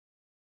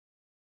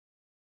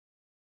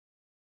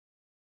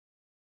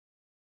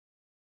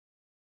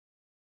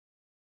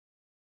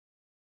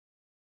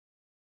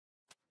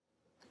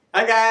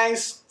Hi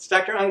guys, it's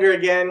Dr. Unger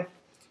again.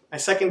 My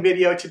second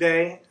video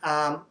today.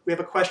 We have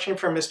a question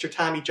from Mr.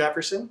 Tommy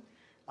Jefferson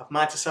of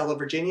Monticello,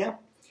 Virginia.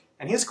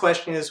 And his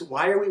question is,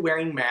 why are we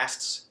wearing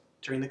masks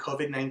during the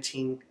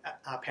COVID-19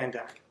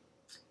 pandemic?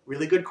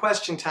 Really good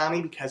question,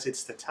 Tommy, because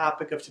it's the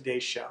topic of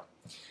today's show.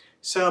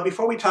 So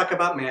before we talk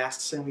about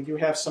masks, and we do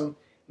have some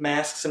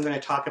masks I'm going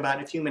to talk about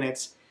in a few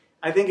minutes,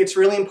 I think it's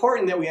really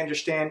important that we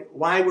understand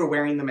why we're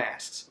wearing the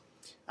masks.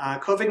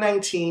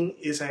 COVID-19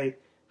 is a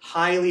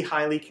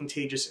highly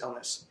contagious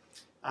illness.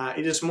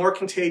 It is more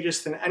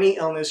contagious than any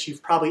illness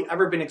you've probably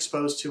ever been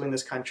exposed to in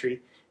this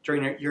country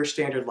during your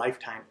standard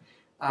lifetime.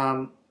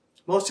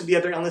 Most of the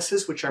other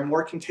illnesses which are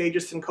more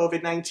contagious than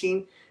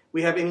COVID-19,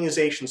 we have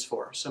immunizations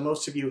for. So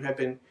most of you have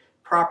been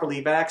properly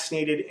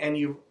vaccinated and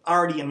you're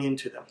already immune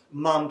to them.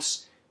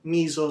 Mumps,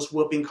 measles,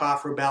 whooping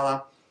cough,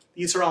 rubella.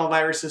 These are all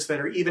viruses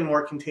that are even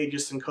more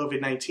contagious than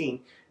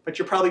COVID-19. But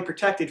you're probably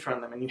protected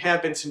from them, and you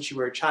have been since you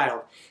were a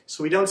child.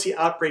 So we don't see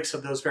outbreaks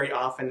of those very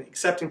often,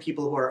 except in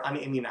people who are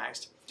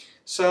unimmunized.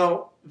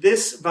 So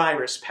this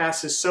virus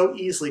passes so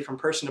easily from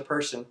person to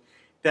person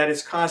that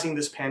it's causing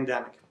this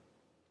pandemic.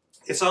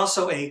 It's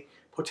also a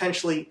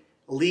potentially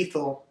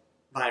lethal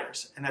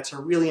virus, and that's a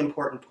really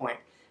important point.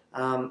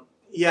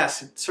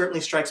 Yes, it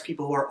certainly strikes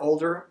people who are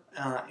older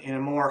in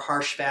a more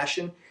harsh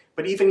fashion,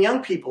 but even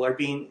young people are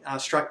being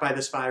struck by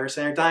this virus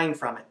and are dying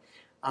from it.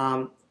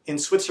 In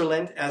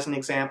Switzerland, as an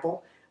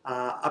example,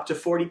 up to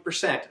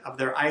 40% of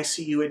their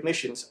ICU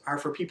admissions are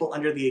for people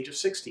under the age of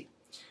 60.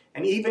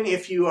 And even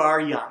if you are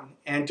young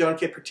and don't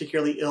get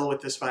particularly ill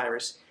with this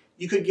virus,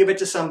 you could give it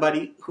to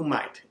somebody who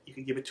might. You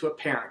could give it to a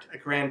parent, a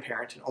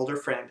grandparent, an older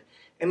friend,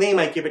 and they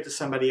might give it to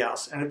somebody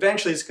else. And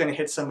eventually it's going to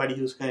hit somebody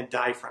who's going to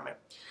die from it.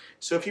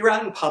 So if you're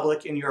out in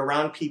public and you're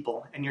around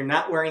people and you're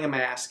not wearing a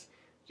mask,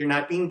 you're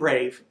not being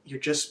brave, you're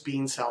just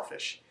being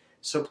selfish.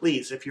 So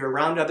please, if you're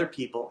around other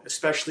people,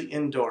 especially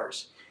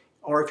indoors,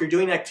 or if you're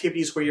doing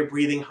activities where you're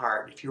breathing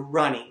hard, if you're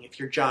running, if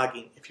you're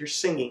jogging, if you're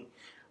singing,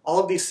 all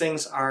of these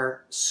things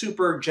are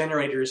super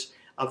generators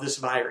of this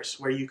virus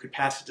where you could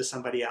pass it to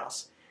somebody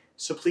else.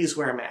 So please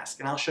wear a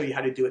mask, and I'll show you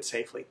how to do it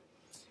safely.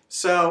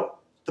 So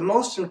the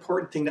most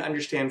important thing to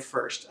understand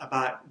first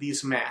about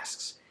these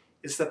masks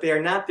is that they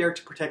are not there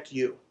to protect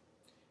you.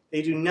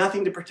 They do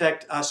nothing to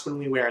protect us when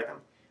we wear them.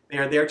 They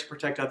are there to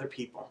protect other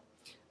people.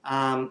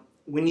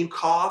 When you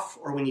cough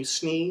or when you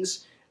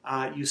sneeze,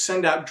 you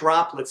send out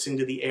droplets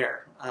into the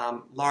air.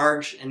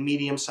 Large and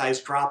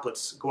medium-sized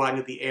droplets go out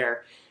into the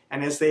air.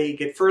 And as they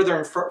get further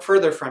and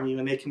further from you,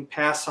 and they can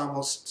pass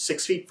almost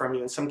 6 feet from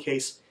you, in some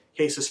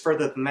cases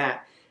further than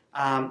that,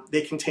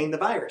 they contain the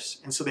virus.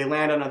 And so they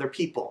land on other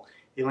people.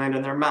 They land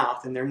on their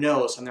mouth, and their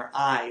nose, on their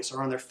eyes,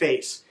 or on their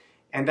face.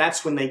 And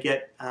that's when they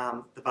get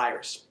the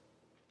virus.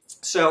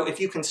 So if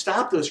you can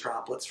stop those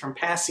droplets from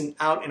passing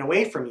out and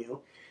away from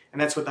you, and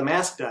that's what the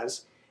mask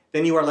does,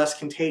 then you are less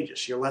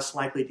contagious. You're less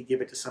likely to give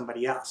it to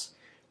somebody else.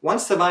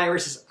 Once the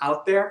virus is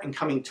out there and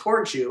coming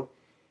towards you,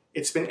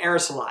 it's been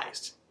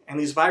aerosolized. And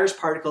these virus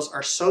particles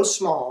are so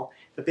small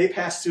that they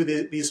pass through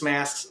these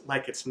masks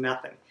like it's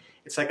nothing.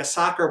 It's like a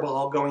soccer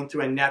ball going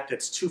through a net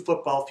that's 2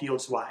 football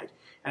fields wide.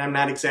 And I'm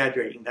not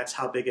exaggerating, that's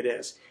how big it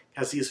is,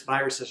 because these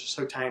viruses are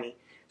so tiny.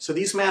 So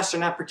these masks are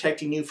not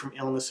protecting you from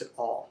illness at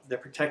all. They're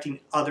protecting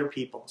other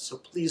people, so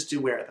please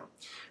do wear them.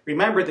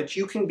 Remember that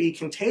you can be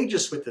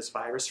contagious with this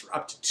virus for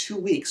up to 2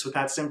 weeks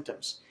without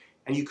symptoms,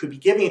 and you could be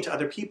giving it to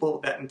other people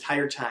that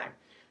entire time.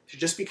 So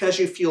just because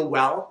you feel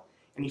well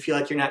and you feel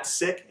like you're not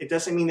sick, it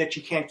doesn't mean that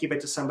you can't give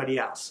it to somebody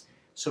else.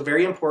 So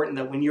very important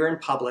that when you're in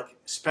public,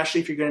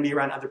 especially if you're going to be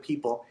around other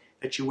people,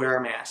 that you wear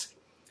a mask.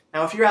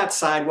 Now if you're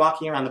outside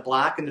walking around the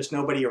block and there's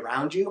nobody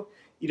around you,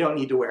 you don't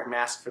need to wear a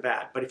mask for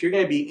that. But if you're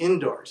going to be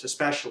indoors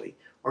especially,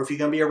 or if you're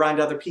going to be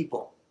around other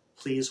people,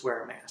 please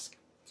wear a mask.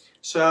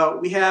 So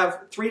we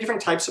have 3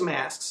 different types of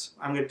masks.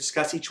 I'm going to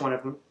discuss each one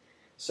of them.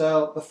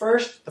 So the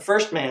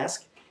first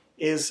mask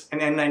is an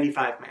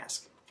N95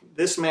 mask.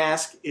 This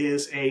mask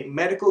is a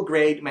medical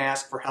grade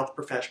mask for health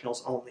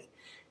professionals only.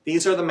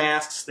 These are the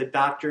masks that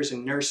doctors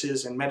and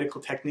nurses and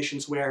medical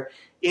technicians wear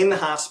in the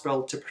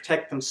hospital to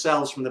protect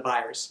themselves from the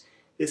virus.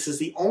 This is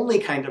the only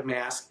kind of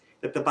mask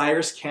that the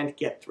virus can't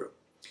get through.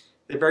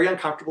 They're very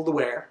uncomfortable to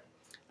wear.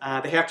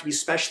 They have to be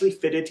specially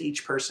fitted to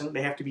each person.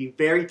 They have to be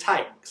very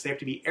tight because they have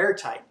to be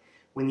airtight.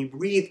 When you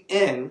breathe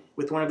in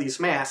with one of these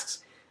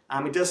masks,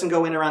 it doesn't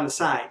go in around the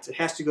sides. It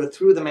has to go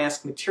through the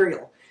mask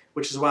material,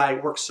 which is why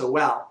it works so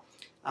well.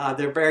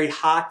 They're very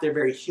hot, they're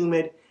very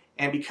humid,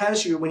 and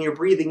because when you're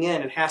breathing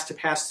in, it has to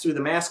pass through the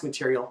mask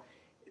material,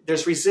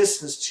 there's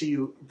resistance to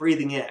you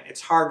breathing in.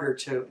 It's harder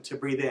to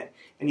breathe in,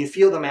 and you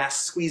feel the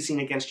mask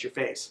squeezing against your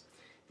face.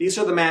 These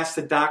are the masks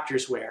that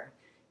doctors wear.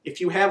 If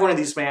you have one of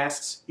these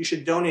masks, you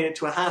should donate it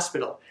to a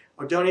hospital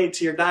or donate it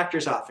to your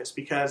doctor's office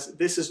because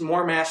this is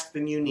more masks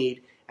than you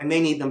need, and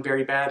they need them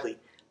very badly.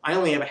 I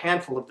only have a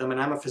handful of them,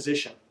 and I'm a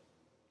physician.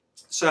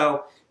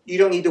 So you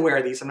don't need to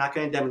wear these. I'm not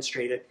going to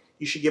demonstrate it.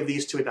 You should give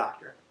these to a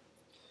doctor.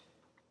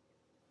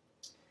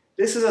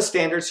 This is a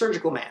standard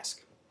surgical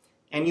mask,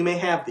 and you may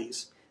have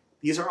these.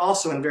 These are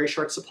also in very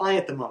short supply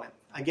at the moment.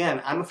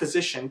 Again, I'm a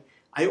physician.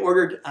 I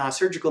ordered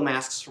surgical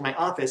masks for my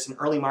office in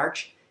early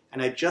March,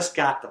 and I just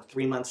got them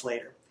 3 months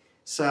later.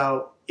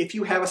 So if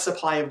you have a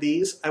supply of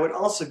these, I would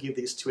also give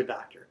these to a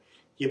doctor,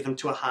 give them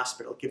to a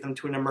hospital, give them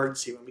to an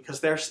emergency room, because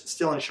they're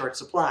still in short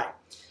supply.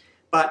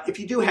 But if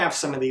you do have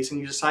some of these and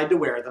you decide to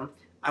wear them,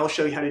 I will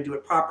show you how to do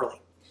it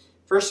properly.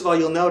 First of all,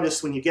 you'll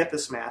notice when you get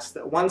this mask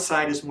that one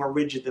side is more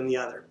rigid than the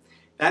other.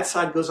 That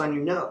side goes on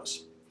your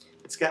nose.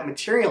 It's got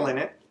material in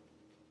it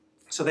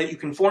so that you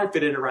can form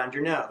fit it around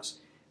your nose.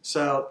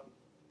 So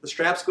the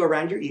straps go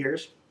around your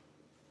ears.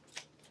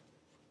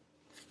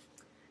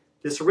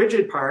 This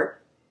rigid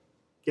part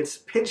gets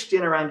pinched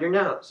in around your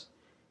nose.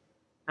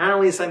 Not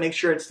only does that make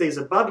sure it stays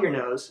above your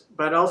nose,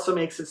 but it also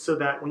makes it so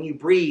that when you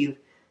breathe,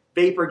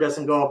 vapor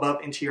doesn't go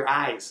above into your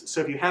eyes.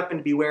 So if you happen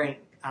to be wearing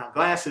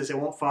glasses, it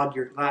won't fog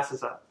your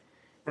glasses up.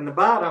 And the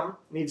bottom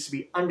needs to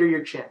be under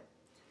your chin.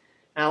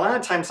 Now, a lot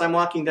of times I'm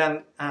walking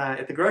down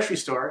at the grocery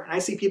store and I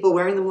see people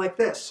wearing them like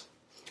this.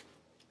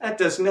 That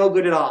does no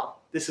good at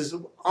all. This is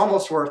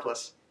almost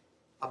worthless.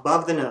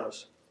 Above the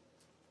nose.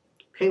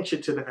 Pinch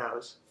it to the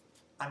nose,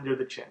 under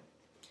the chin.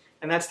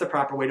 And that's the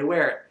proper way to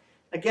wear it.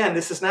 Again,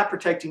 this is not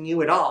protecting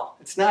you at all.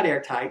 It's not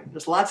airtight.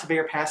 There's lots of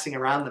air passing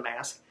around the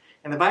mask,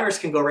 and the virus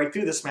can go right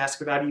through this mask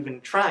without even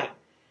trying.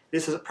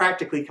 This is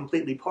practically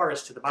completely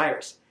porous to the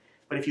virus.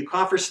 But if you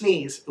cough or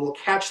sneeze, it will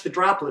catch the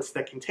droplets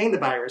that contain the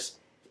virus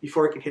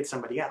before it can hit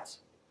somebody else.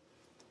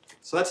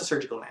 So that's a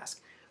surgical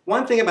mask.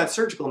 One thing about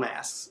surgical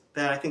masks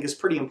that I think is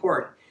pretty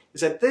important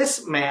is that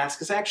this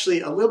mask is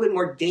actually a little bit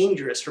more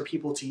dangerous for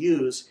people to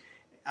use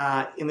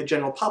in the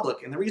general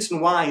public. And the reason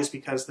why is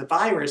because the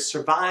virus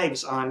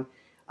survives on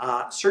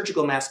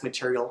surgical mask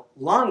material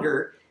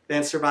longer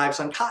than it survives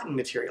on cotton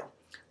material.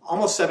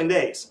 Almost 7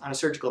 days on a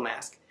surgical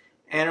mask.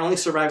 And it only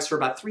survives for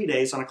about 3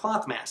 days on a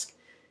cloth mask.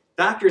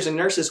 Doctors and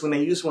nurses, when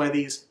they use one of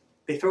these,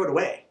 they throw it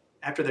away.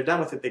 After they're done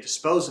with it, they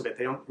dispose of it.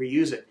 They don't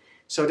reuse it.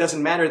 So it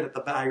doesn't matter that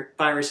the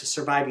virus is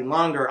surviving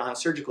longer on a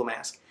surgical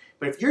mask.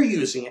 But if you're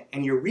using it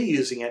and you're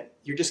reusing it,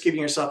 you're just giving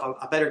yourself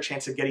a better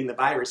chance of getting the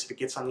virus if it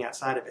gets on the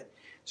outside of it.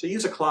 So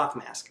use a cloth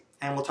mask,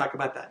 and we'll talk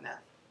about that now.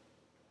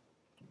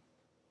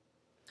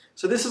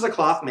 So this is a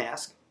cloth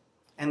mask,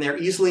 and they're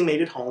easily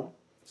made at home.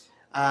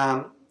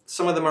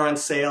 Some of them are on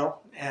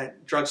sale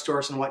at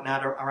drugstores and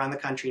whatnot around the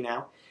country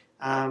now.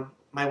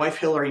 My wife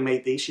Hillary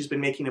made these. She's been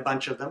making a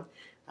bunch of them.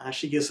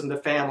 She gives them to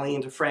family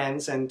and to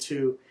friends and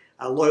to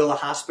Loyola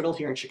Hospital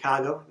here in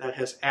Chicago that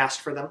has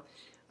asked for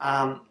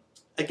them.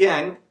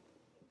 Again,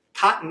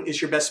 cotton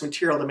is your best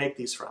material to make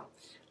these from.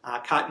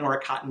 Cotton or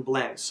a cotton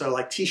blend. So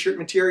like t-shirt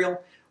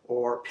material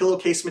or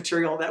pillowcase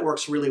material, that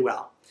works really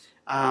well.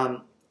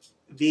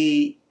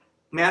 The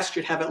mask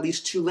should have at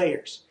least 2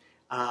 layers.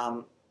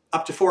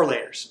 Up to 4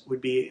 layers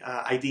would be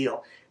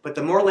ideal. But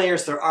the more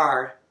layers there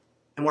are,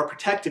 the more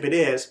protective it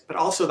is, but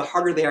also the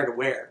harder they are to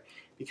wear.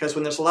 Because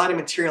when there's a lot of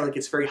material, it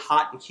gets very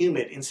hot and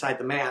humid inside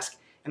the mask,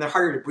 and they're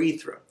harder to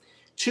breathe through.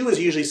 2 is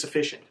usually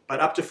sufficient, but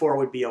up to 4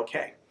 would be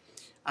okay.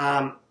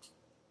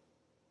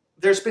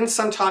 There's been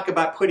some talk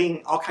about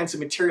putting all kinds of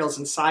materials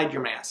inside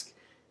your mask.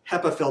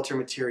 HEPA filter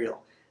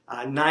material,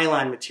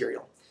 nylon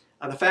material.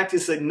 The fact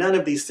is that none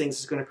of these things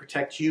is going to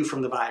protect you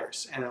from the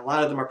virus. And a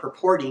lot of them are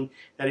purporting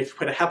that if you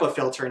put a HEPA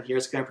filter in here,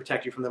 it's going to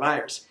protect you from the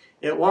virus.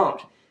 It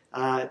won't.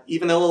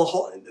 Even the little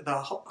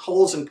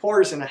holes and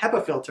pores in a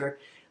HEPA filter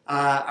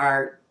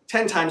are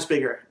 10 times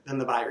bigger than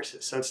the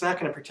viruses. So it's not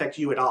going to protect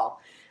you at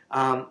all.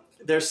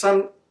 There's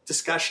some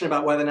discussion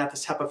about whether or not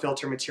this HEPA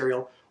filter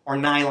material or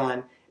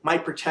nylon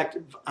might protect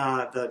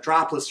the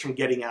droplets from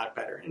getting out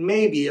better. And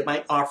maybe it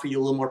might offer you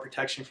a little more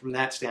protection from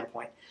that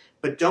standpoint.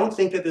 But don't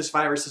think that this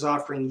virus is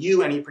offering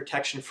you any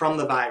protection from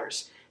the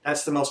virus.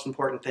 That's the most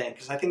important thing,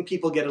 because I think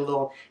people get a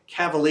little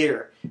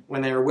cavalier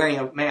when they're wearing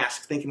a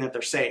mask thinking that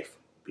they're safe,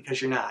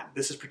 because you're not.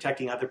 This is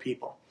protecting other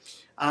people.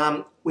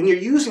 When you're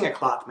using a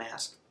cloth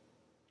mask,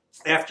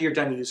 after you're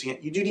done using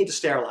it, you do need to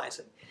sterilize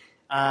it.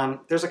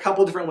 There's a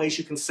couple different ways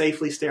you can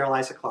safely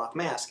sterilize a cloth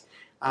mask.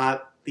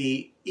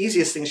 The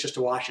easiest thing is just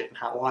to wash it in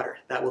hot water.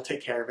 That will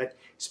take care of it,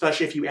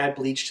 especially if you add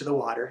bleach to the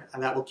water,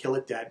 and that will kill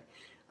it dead.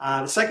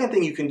 The second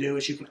thing you can do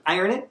is you can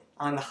iron it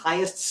on the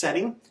highest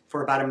setting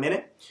for about a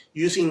minute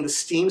using the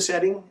steam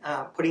setting,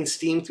 putting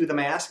steam through the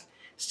mask.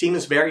 Steam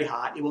is very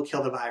hot. It will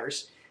kill the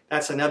virus.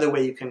 That's another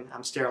way you can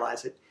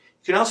sterilize it.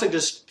 You can also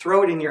just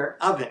throw it in your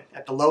oven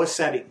at the lowest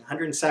setting,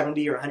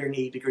 170 or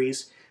 180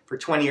 degrees for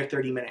 20 or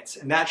 30 minutes,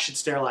 and that should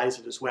sterilize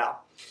it as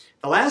well.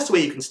 The last way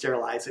you can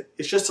sterilize it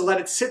is just to let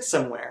it sit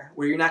somewhere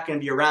where you're not going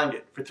to be around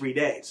it for 3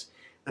 days.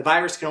 The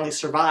virus can only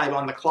survive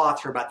on the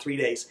cloth for about 3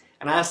 days.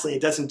 And honestly,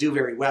 it doesn't do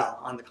very well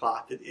on the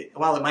cloth.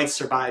 While it might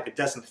survive, it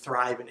doesn't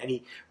thrive in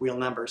any real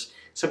numbers.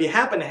 So if you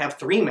happen to have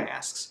 3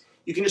 masks,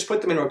 you can just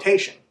put them in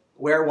rotation.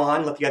 Wear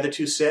one, let the other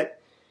 2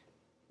 sit.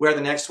 Wear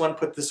the next one,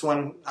 put this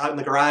one out in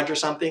the garage or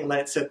something, let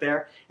it sit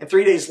there. And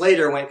 3 days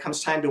later, when it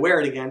comes time to wear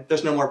it again,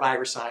 there's no more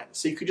virus on it.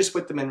 So you could just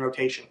put them in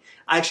rotation.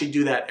 I actually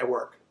do that at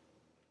work.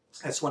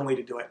 That's one way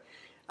to do it.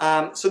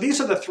 So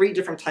these are the 3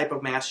 different type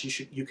of masks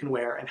you can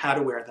wear and how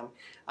to wear them.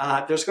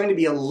 There's going to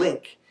be a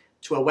link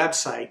to a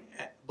website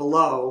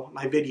below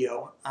my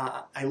video,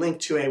 I link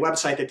to a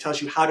website that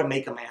tells you how to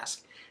make a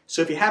mask.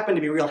 So if you happen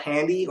to be real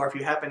handy, or if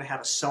you happen to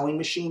have a sewing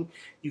machine,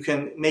 you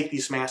can make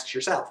these masks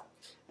yourself.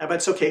 But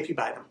it's okay if you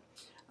buy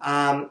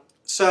them.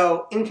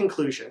 So in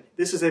conclusion,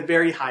 this is a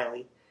very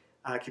highly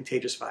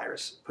contagious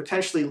virus,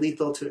 potentially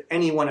lethal to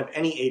anyone of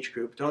any age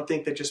group. Don't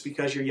think that just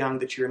because you're young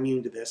that you're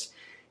immune to this.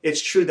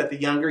 It's true that the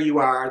younger you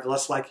are, the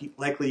less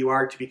likely you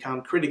are to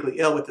become critically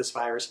ill with this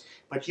virus,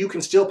 but you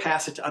can still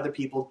pass it to other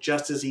people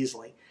just as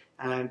easily,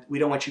 and we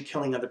don't want you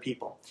killing other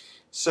people.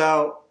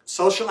 So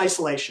social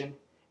isolation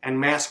and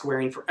mask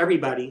wearing for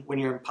everybody when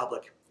you're in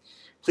public.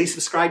 Please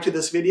subscribe to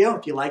this video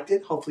if you liked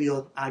it. Hopefully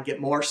you'll get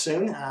more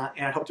soon,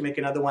 and I hope to make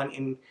another one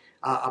in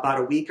about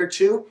a week or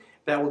two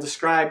that will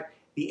describe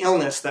the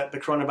illness that the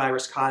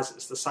coronavirus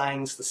causes, the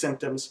signs, the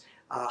symptoms,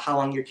 how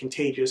long you're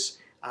contagious,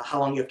 how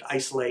long you have to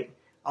isolate,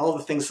 all of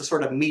the things, the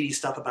sort of meaty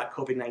stuff about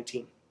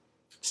COVID-19.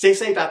 Stay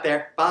safe out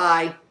there.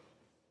 Bye.